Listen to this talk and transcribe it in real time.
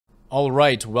All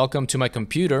right, welcome to my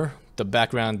computer. The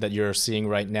background that you're seeing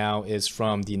right now is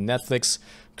from the Netflix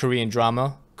Korean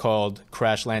drama called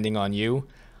Crash Landing on You.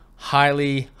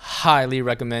 Highly, highly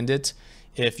recommend it.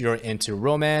 If you're into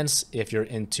romance, if you're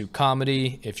into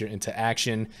comedy, if you're into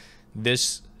action,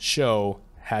 this show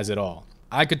has it all.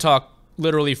 I could talk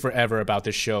literally forever about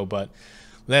this show, but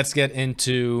let's get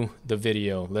into the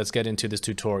video. Let's get into this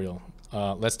tutorial.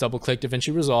 Let's double click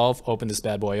DaVinci Resolve, open this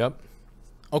bad boy up.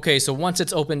 Okay, so once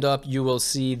it's opened up, you will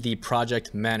see the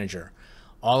project manager.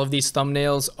 All of these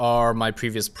thumbnails are my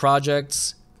previous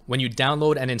projects. When you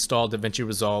download and install DaVinci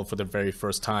Resolve for the very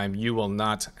first time, you will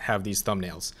not have these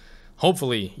thumbnails.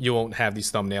 Hopefully you won't have these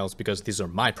thumbnails because these are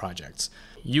my projects.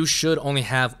 You should only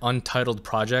have untitled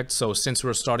projects. So since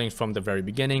we're starting from the very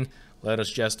beginning, let us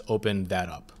just open that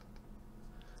up.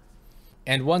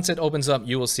 And once it opens up,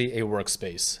 you will see a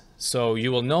workspace. So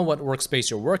you will know what workspace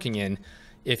you're working in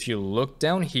if you look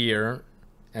down here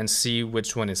and see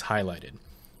which one is highlighted.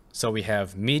 So we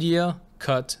have Media,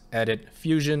 Cut, Edit,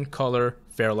 Fusion, Color,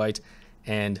 Fairlight,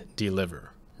 and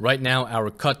Deliver. Right now our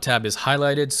Cut tab is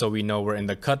highlighted, so we know we're in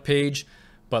the Cut page,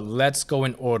 but let's go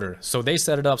in order. So they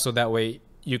set it up so that way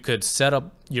you could set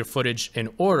up your footage in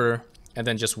order and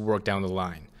then just work down the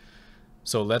line.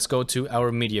 So let's go to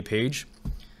our Media page.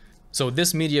 So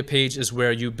this Media page is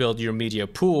where you build your media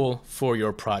pool for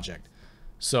your project.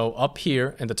 So up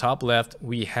here in the top left,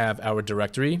 we have our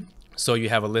directory. So you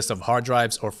have a list of hard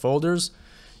drives or folders.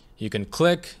 You can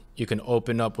click, you can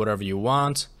open up whatever you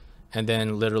want, and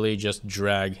then literally just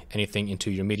drag anything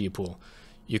into your media pool.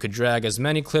 You could drag as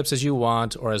many clips as you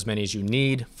want or as many as you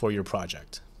need for your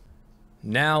project.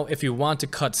 Now, if you want to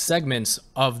cut segments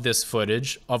of this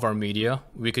footage of our media,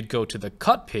 we could go to the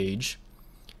cut page,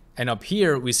 and up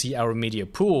here we see our media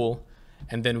pool,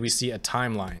 and then we see a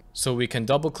timeline. So we can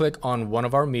double click on one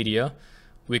of our media.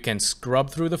 We can scrub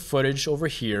through the footage over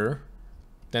here.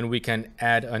 Then we can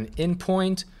add an in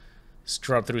point,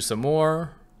 scrub through some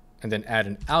more, and then add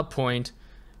an out point,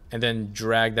 and then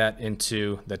drag that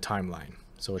into the timeline.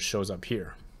 So it shows up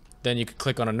here. Then you can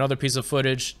click on another piece of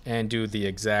footage and do the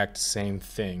exact same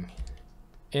thing.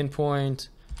 In point,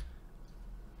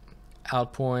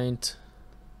 out point,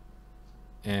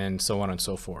 and so on and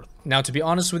so forth. Now, to be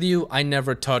honest with you, I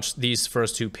never touched these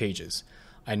first two pages.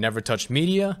 I never touched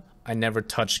media, I never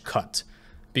touched cut,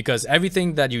 because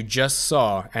everything that you just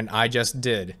saw and I just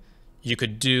did, you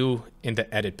could do in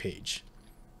the edit page.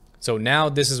 So now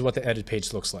this is what the edit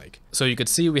page looks like. So you could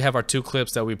see we have our two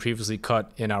clips that we previously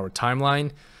cut in our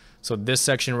timeline. So this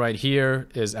section right here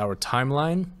is our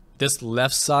timeline. This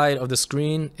left side of the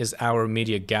screen is our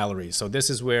media gallery. So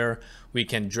this is where we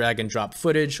can drag and drop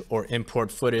footage or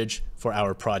import footage for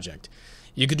our project.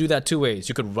 You could do that two ways.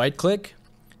 You could right click,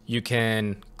 you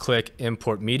can click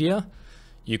import media,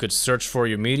 you could search for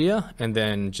your media and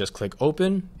then just click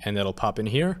open and it'll pop in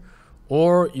here.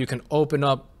 Or you can open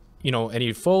up,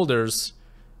 any folders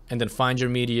and then find your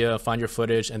media, find your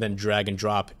footage, and then drag and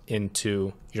drop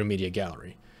into your media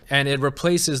gallery. And it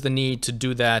replaces the need to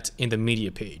do that in the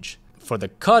media page. For the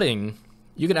cutting,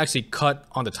 you can actually cut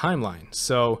on the timeline.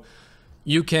 So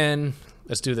you can,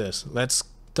 let's do this. Let's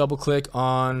double click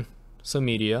on some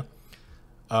media.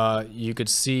 You could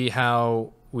see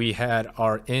how we had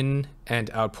our in and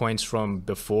out points from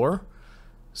before.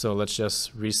 So let's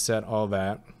just reset all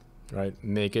that, right?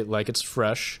 Make it like it's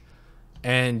fresh.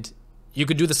 And you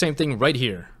could do the same thing right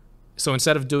here. So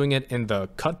instead of doing it in the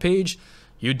cut page,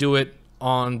 you do it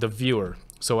on the viewer.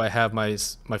 So I have my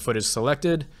footage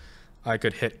selected. I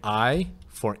could hit I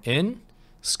for in,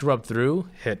 scrub through,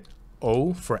 hit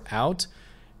O for out,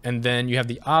 and then you have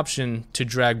the option to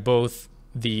drag both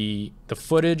the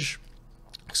footage,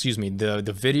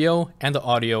 the video and the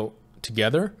audio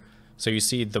together. So you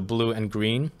see the blue and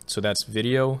green, so that's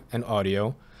video and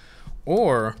audio.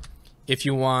 Or if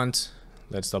you want,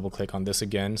 let's double click on this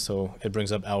again so it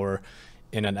brings up our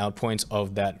in and out points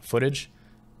of that footage.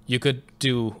 You could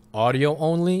do audio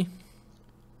only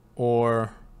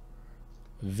or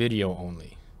video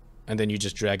only, and then you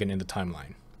just drag it in the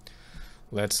timeline.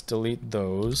 Let's delete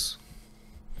those.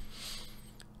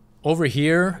 Over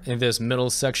here in this middle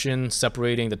section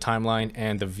separating the timeline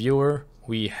and the viewer,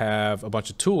 we have a bunch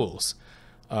of tools.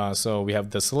 So we have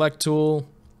the select tool,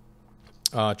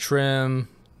 trim,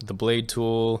 the blade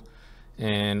tool,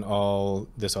 and all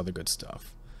this other good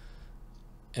stuff.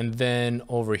 And then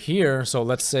over here, so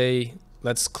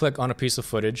let's click on a piece of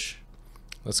footage.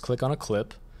 Let's click on a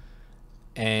clip,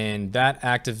 and that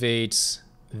activates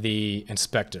the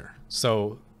inspector.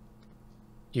 So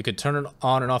you could turn it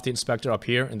on and off the inspector up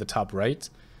here in the top right.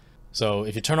 So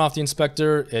if you turn off the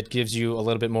inspector, it gives you a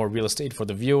little bit more real estate for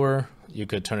the viewer. You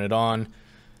could turn it on.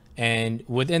 And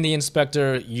within the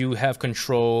inspector, you have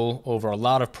control over a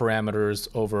lot of parameters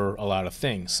over a lot of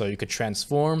things. So you could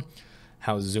transform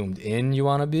how zoomed in you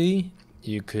want to be.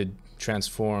 You could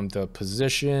transform the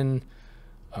position,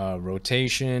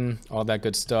 rotation, all that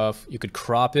good stuff. You could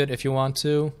crop it if you want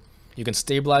to. You can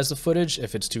stabilize the footage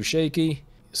if it's too shaky.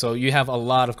 So you have a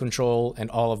lot of control, and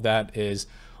all of that is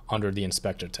under the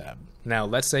inspector tab. Now,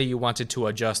 let's say you wanted to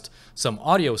adjust some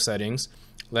audio settings.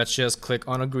 Let's just click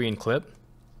on a green clip.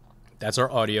 That's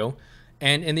our audio.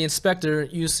 And in the inspector,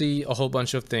 you see a whole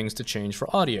bunch of things to change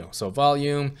for audio. So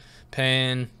volume,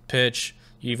 pan, pitch,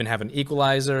 you even have an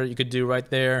equalizer you could do right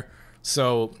there.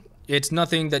 So it's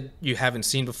nothing that you haven't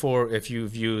seen before if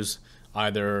you've used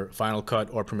either Final Cut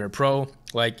or Premiere Pro.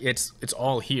 Like it's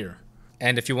all here.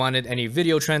 And if you wanted any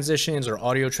video transitions or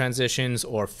audio transitions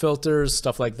or filters,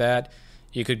 stuff like that,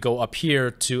 you could go up here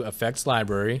to Effects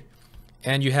Library,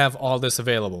 and you have all this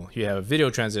available. You have video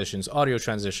transitions, audio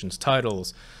transitions,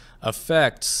 titles,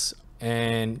 effects,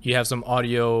 and you have some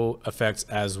audio effects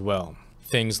as well.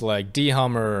 Things like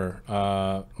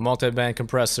dehummer, multi-band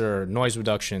compressor, noise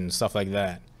reduction, stuff like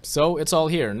that. So it's all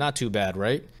here, not too bad,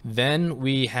 right? Then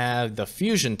we have the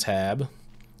Fusion tab,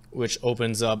 which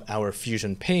opens up our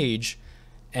Fusion page.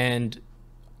 And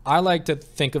I like to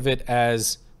think of it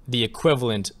as the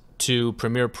equivalent to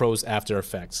Premiere Pro's After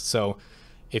Effects. So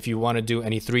if you want to do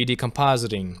any 3D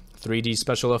compositing, 3D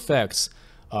special effects,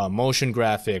 motion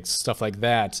graphics, stuff like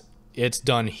that, it's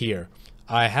done here.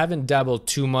 I haven't dabbled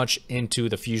too much into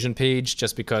the Fusion page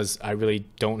just because I really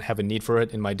don't have a need for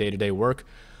it in my day-to-day work,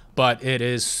 but it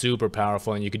is super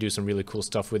powerful and you could do some really cool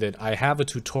stuff with it. I have a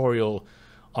tutorial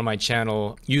on my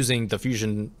channel using the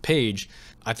Fusion page.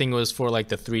 I think it was for like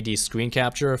the 3D screen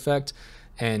capture effect,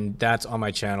 and that's on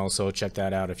my channel, so check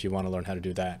that out if you want to learn how to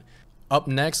do that. Up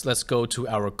next, let's go to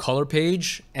our color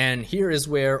page, and here is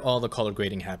where all the color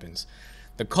grading happens.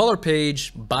 The color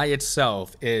page by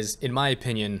itself is, in my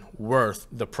opinion, worth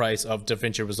the price of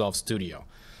DaVinci Resolve Studio.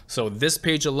 So this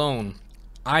page alone,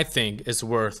 I think, is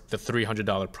worth the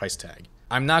 $300 price tag.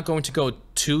 I'm not going to go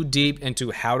too deep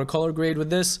into how to color grade with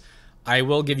this. I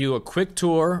will give you a quick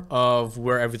tour of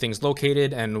where everything's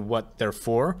located and what they're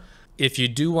for. If you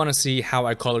do want to see how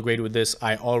I color grade with this,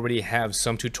 I already have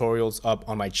some tutorials up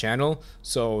on my channel,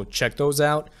 so check those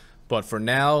out. But for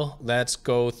now, let's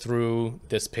go through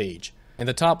this page. In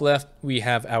the top left, we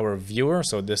have our viewer,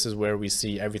 so this is where we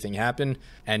see everything happen.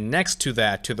 And next to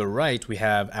that, to the right, we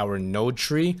have our node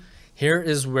tree. Here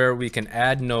is where we can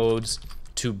add nodes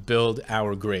to build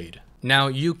our grade. Now,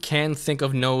 you can think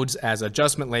of nodes as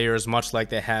adjustment layers, much like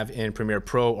they have in Premiere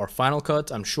Pro or Final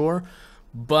Cut, I'm sure,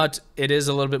 but it is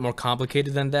a little bit more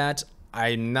complicated than that.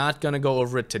 I'm not going to go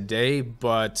over it today,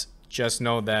 but just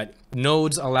know that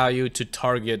nodes allow you to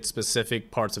target specific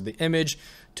parts of the image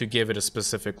to give it a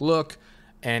specific look,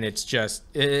 and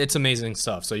it's amazing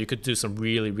stuff. So you could do some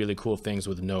really, really cool things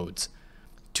with nodes.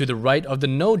 To the right of the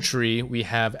node tree, we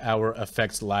have our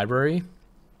effects library.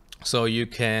 So you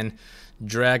can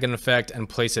drag an effect and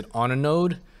place it on a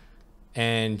node,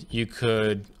 and you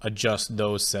could adjust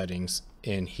those settings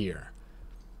in here.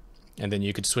 And then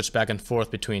you could switch back and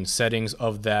forth between settings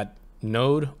of that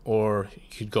node, or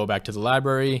you could go back to the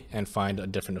library and find a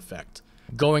different effect.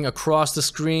 Going across the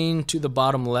screen to the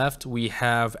bottom left, we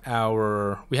have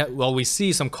we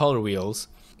see some color wheels.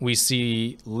 We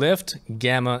see lift,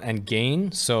 gamma, and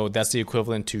gain. So that's the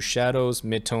equivalent to shadows,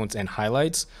 midtones, and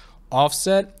highlights.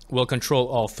 Offset will control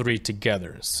all three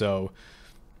together. So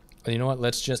you know what,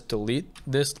 let's just delete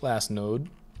this last node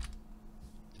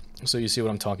so you see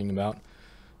what I'm talking about.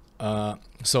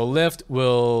 So lift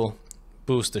will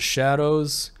boost the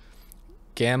shadows,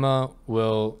 gamma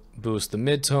will boost the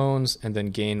midtones, and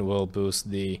then gain will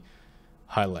boost the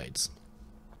highlights.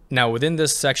 Now within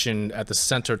this section at the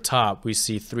center top, we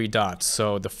see three dots.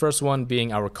 So the first one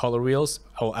being our color wheels,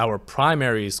 our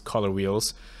primaries color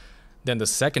wheels. Then the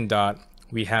second dot,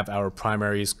 we have our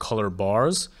primaries color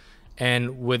bars.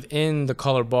 And within the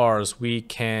color bars, we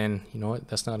can, you know what,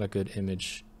 that's not a good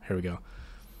image. Here we go.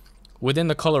 Within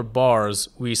the color bars,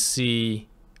 we see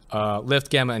lift,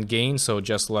 gamma, and gain. So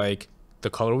just like the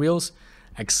color wheels,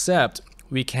 except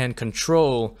we can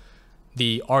control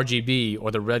the RGB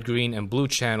or the red, green, and blue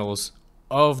channels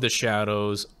of the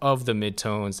shadows, of the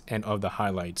midtones, and of the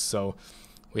highlights. So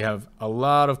we have a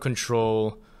lot of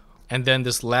control. And then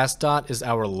this last dot is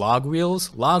our log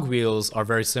wheels. Log wheels are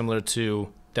very similar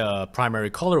to the primary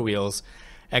color wheels,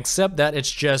 except that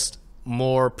it's just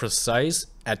more precise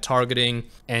at targeting.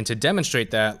 And to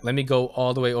demonstrate that, let me go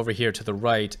all the way over here to the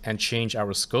right and change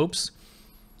our scopes.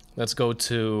 Let's go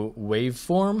to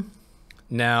waveform.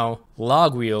 Now,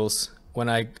 log wheels when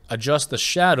I adjust the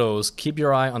shadows, keep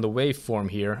your eye on the waveform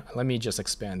here. Let me just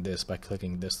expand this by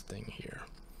clicking this thing here.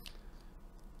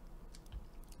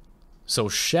 So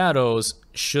shadows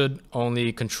should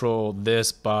only control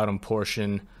this bottom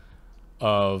portion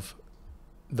of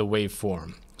the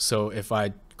waveform. So if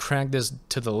I crank this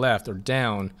to the left or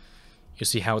down, you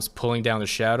see how it's pulling down the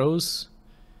shadows,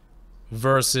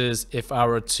 versus if I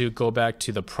were to go back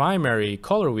to the primary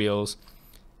color wheels,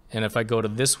 and if I go to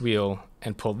this wheel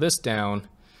and pull this down,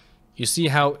 you see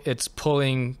how it's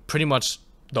pulling pretty much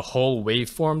the whole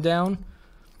waveform down.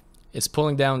 It's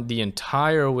pulling down the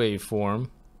entire waveform.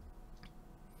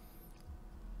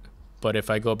 But if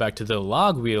I go back to the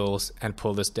log wheels and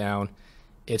pull this down,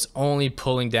 it's only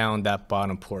pulling down that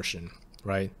bottom portion,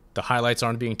 right? The highlights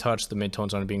aren't being touched, the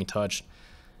midtones aren't being touched.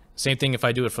 Same thing if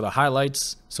I do it for the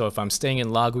highlights. So if I'm staying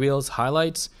in log wheels,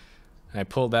 highlights, and I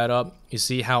pull that up, you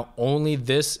see how only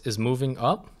this is moving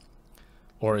up,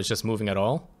 or it's just moving at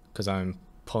all, because I'm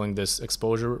pulling this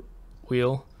exposure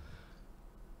wheel.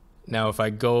 Now if I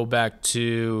go back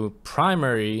to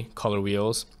primary color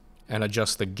wheels and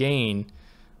adjust the gain,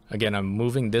 again, I'm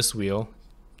moving this wheel.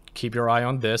 Keep your eye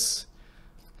on this.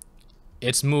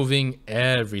 It's moving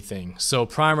everything. So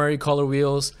primary color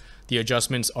wheels, the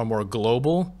adjustments are more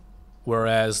global,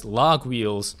 whereas log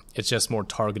wheels, it's just more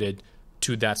targeted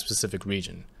to that specific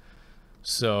region.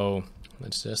 So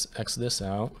let's just X this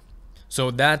out. So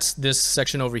that's this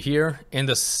section over here. In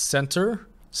the center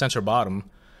bottom,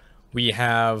 we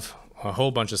have a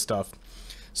whole bunch of stuff.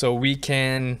 So we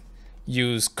can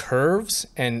use curves,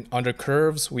 and under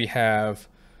curves we have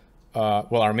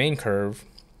well, our main curve,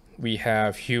 we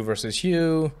have hue versus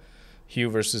hue, hue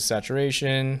versus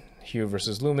saturation, hue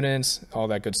versus luminance, all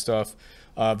that good stuff.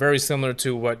 Very similar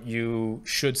to what you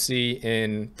should see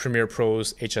in Premiere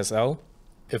Pro's HSL.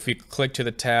 If we click to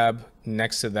the tab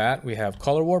next to that, we have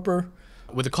color warper.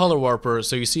 With the color warper,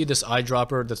 so you see this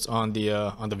eyedropper that's on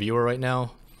the viewer right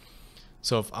now.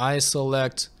 So if I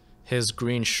select his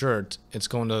green shirt, it's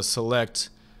going to select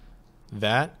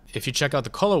that. If you check out the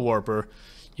color warper,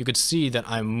 you could see that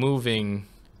I'm moving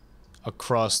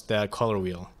across that color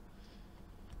wheel.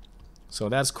 So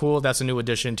that's cool. That's a new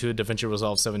addition to DaVinci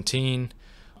Resolve 17.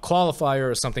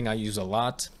 Qualifier is something I use a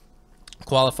lot.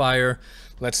 Qualifier,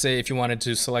 let's say if you wanted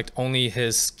to select only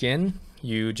his skin,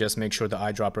 you just make sure the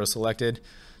eyedropper is selected.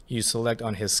 You select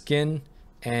on his skin,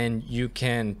 and you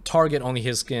can target only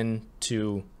his skin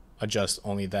to adjust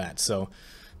only that. So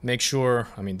make sure,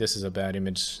 I mean, this is a bad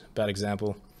image, bad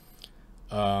example.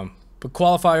 But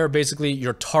qualifier, basically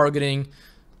you're targeting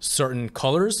certain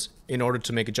colors in order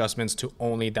to make adjustments to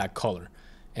only that color.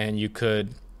 And you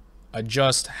could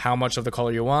adjust how much of the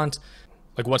color you want,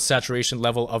 like what saturation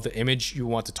level of the image you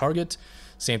want to target.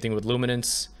 Same thing with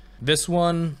luminance. This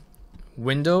one,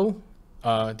 window,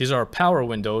 these are power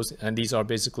windows, and these are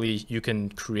basically, you can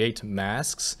create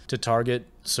masks to target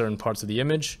certain parts of the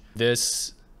image.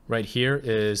 This right here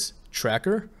is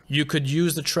tracker. You could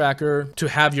use the tracker to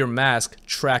have your mask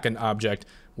track an object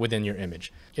within your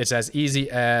image. It's as easy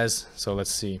as, so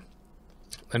let's see.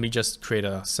 Let me just create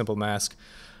a simple mask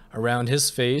around his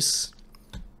face,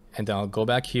 and then I'll go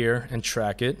back here and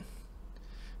track it.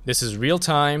 This is real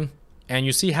time, and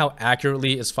you see how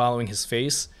accurately it's following his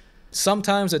face.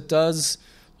 Sometimes it does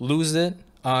lose it.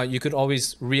 You could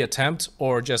always reattempt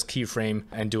or just keyframe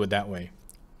and do it that way.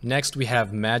 Next, we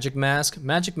have Magic Mask.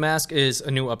 Magic Mask is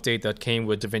a new update that came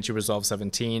with DaVinci Resolve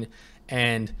 17.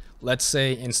 And let's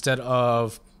say instead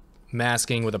of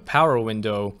masking with a power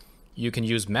window, you can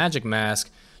use Magic Mask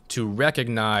to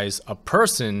recognize a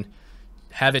person,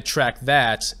 have it track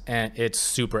that, and it's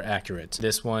super accurate.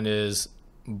 This one is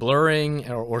blurring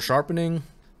or sharpening.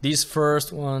 These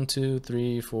first 1, 2,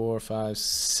 3, 4, 5,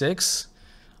 6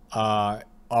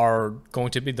 are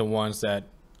going to be the ones that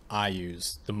I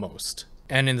use the most.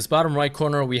 And in this bottom right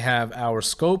corner, we have our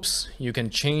scopes. You can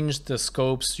change the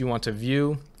scopes you want to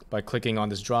view by clicking on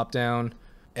this drop down.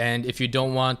 And if you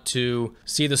don't want to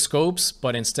see the scopes,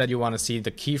 but instead you want to see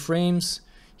the keyframes,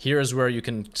 here is where you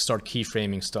can start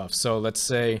keyframing stuff. So let's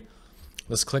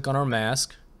click on our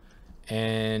mask,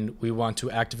 and we want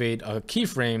to activate a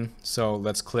keyframe. So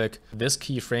let's click this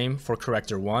keyframe for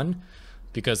corrector 1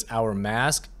 because our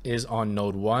mask is on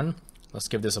node 1. Let's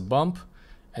give this a bump,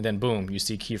 and then boom, you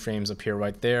see keyframes appear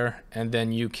right there. And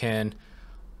then you can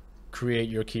create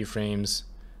your keyframes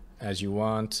as you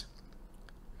want.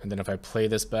 And then if I play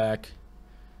this back,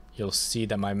 you'll see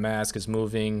that my mask is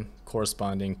moving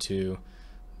corresponding to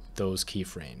those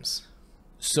keyframes.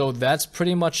 So that's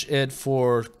pretty much it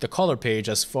for the color page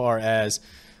as far as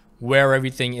where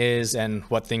everything is and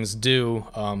what things do.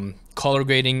 Color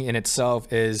grading in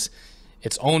itself is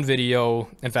its own video.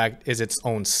 In fact, is its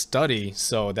own study.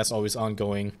 So that's always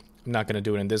ongoing. I'm not going to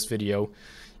do it in this video.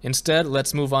 Instead,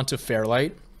 let's move on to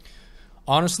Fairlight.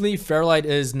 Honestly, Fairlight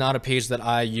is not a page that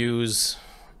I use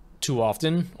too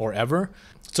often or ever.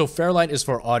 So Fairlight is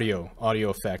for audio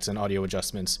effects and audio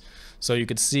adjustments. So you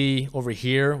could see over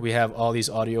here, we have all these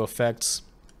audio effects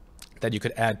that you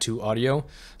could add to audio.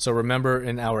 So remember,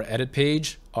 in our edit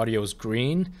page, audio is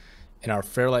green. In our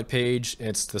Fairlight page,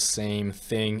 it's the same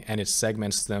thing, and it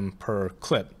segments them per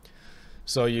clip.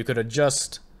 So you could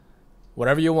adjust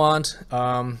whatever you want.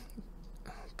 Can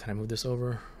I move this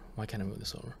over? Why can't I move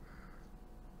this over?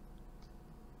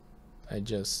 I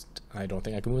don't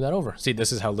think I can move that over. See,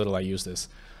 this is how little I use this.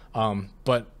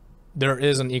 But there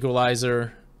is an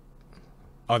equalizer.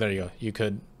 Oh, there you go. You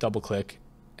could double click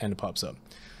and it pops up.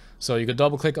 So you could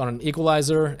double click on an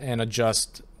equalizer and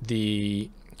adjust the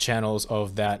channels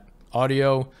of that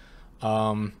audio,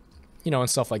 you know, and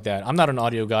stuff like that. I'm not an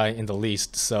audio guy in the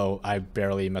least, so I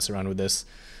barely mess around with this.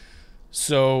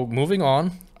 So moving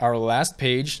on, our last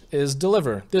page is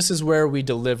deliver. This is where we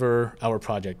deliver our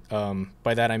project.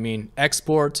 By that I mean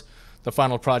export the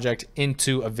final project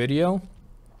into a video.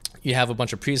 You have a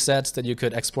bunch of presets that you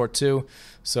could export to.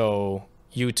 So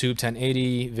YouTube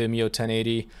 1080, Vimeo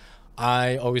 1080.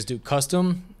 I always do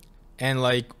custom. And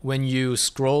like when you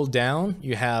scroll down,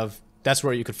 you have, that's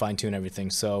where you could fine tune everything.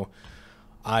 So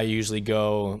I usually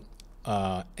go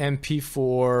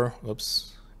MP4,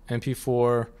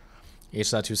 MP4,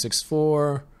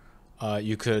 H.264.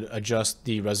 You could adjust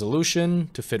the resolution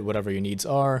to fit whatever your needs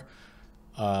are.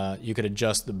 You could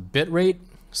adjust the bit rate,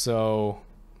 so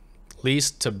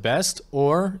least to best,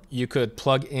 or you could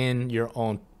plug in your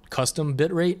own custom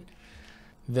bit rate.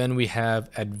 Then we have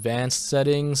advanced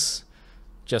settings,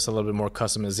 just a little bit more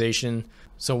customization.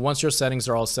 So once your settings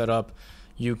are all set up,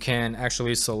 you can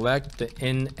actually select the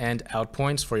in and out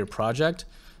points for your project.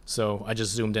 So I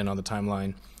just zoomed in on the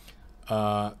timeline.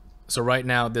 So right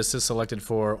now this is selected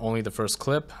for only the first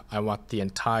clip. I want the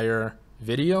entire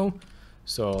video.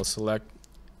 So I'll select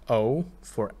O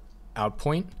for out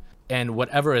point, and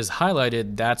whatever is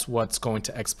highlighted, that's what's going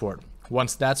to export.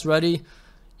 Once that's ready,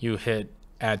 you hit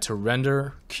add to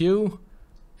render queue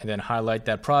and then highlight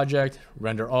that project,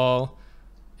 render all,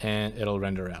 and it'll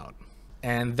render out.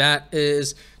 And that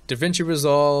is DaVinci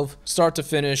Resolve start to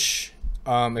finish.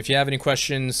 If you have any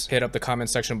questions, hit up the comment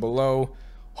section below.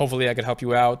 Hopefully I could help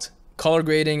you out. Color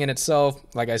grading in itself,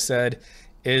 like I said,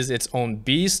 is its own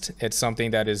beast. It's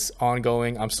something that is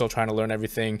ongoing. I'm still trying to learn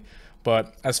everything.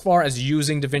 But as far as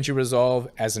using DaVinci Resolve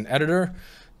as an editor,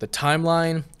 the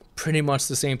timeline, pretty much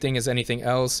the same thing as anything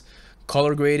else.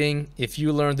 Color grading, if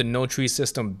you learn the no tree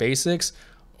system basics,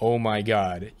 oh my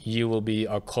God, you will be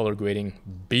a color grading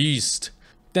beast.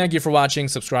 Thank you for watching.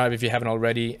 Subscribe if you haven't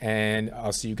already, and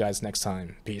I'll see you guys next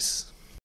time. Peace.